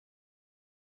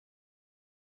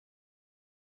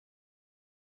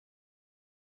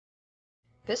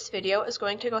This video is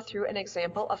going to go through an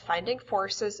example of finding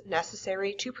forces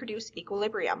necessary to produce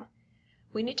equilibrium.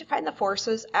 We need to find the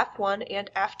forces F1 and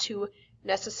F2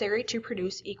 necessary to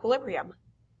produce equilibrium.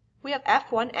 We have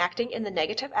F1 acting in the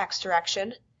negative x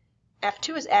direction,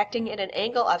 F2 is acting at an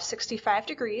angle of 65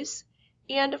 degrees,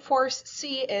 and force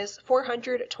C is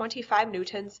 425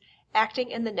 newtons acting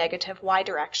in the negative y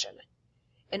direction.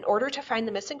 In order to find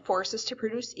the missing forces to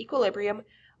produce equilibrium,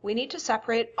 we need to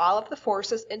separate all of the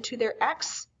forces into their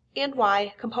x and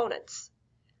y components.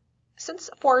 Since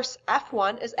force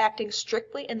F1 is acting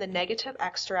strictly in the negative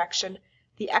x direction,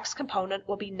 the x component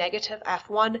will be negative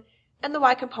F1 and the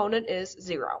y component is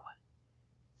 0.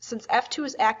 Since F2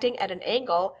 is acting at an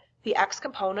angle, the x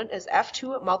component is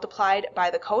F2 multiplied by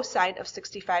the cosine of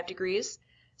 65 degrees,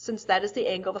 since that is the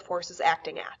angle the force is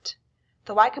acting at.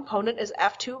 The y component is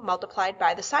F2 multiplied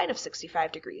by the sine of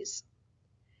 65 degrees.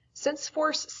 Since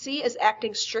force C is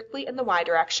acting strictly in the y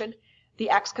direction, the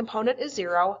x component is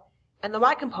 0, and the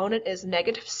y component is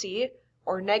negative C,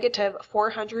 or negative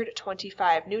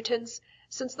 425 newtons,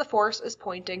 since the force is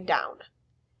pointing down.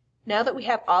 Now that we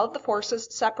have all of the forces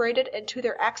separated into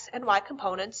their x and y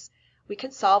components, we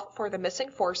can solve for the missing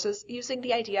forces using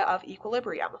the idea of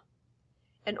equilibrium.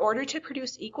 In order to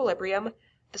produce equilibrium,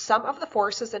 the sum of the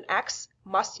forces in x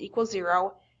must equal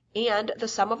 0, and the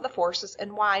sum of the forces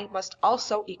in y must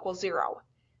also equal 0.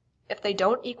 If they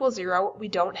don't equal 0, we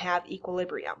don't have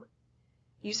equilibrium.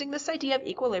 Using this idea of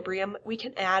equilibrium, we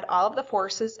can add all of the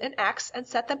forces in x and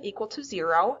set them equal to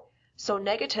 0, so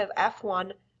negative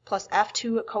F1 plus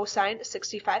F2 cosine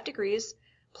 65 degrees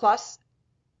plus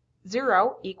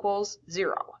 0 equals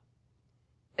 0.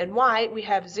 In y, we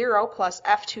have 0 plus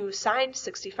F2 sine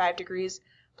 65 degrees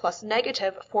plus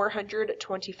negative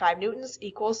 425 newtons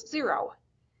equals 0.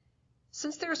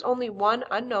 Since there's only one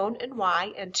unknown in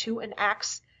y and 2 in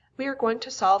x, we are going to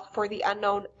solve for the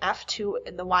unknown F2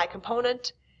 in the y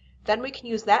component. Then we can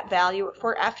use that value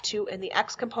for F2 in the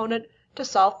x component to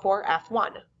solve for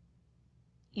F1.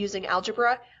 Using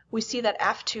algebra, we see that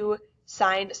F2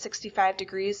 sine 65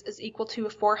 degrees is equal to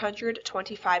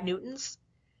 425 newtons.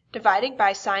 Dividing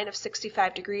by sine of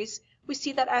 65 degrees, we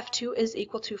see that F2 is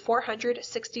equal to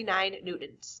 469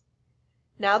 newtons.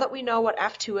 Now that we know what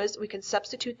F2 is, we can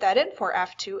substitute that in for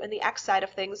F2 in the x side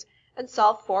of things and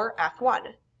solve for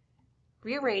F1.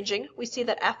 Rearranging, we see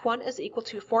that F1 is equal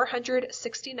to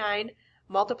 469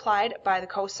 multiplied by the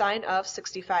cosine of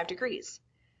 65 degrees.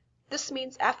 This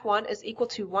means F1 is equal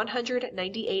to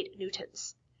 198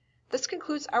 newtons. This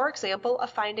concludes our example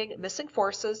of finding missing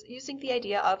forces using the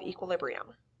idea of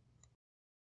equilibrium.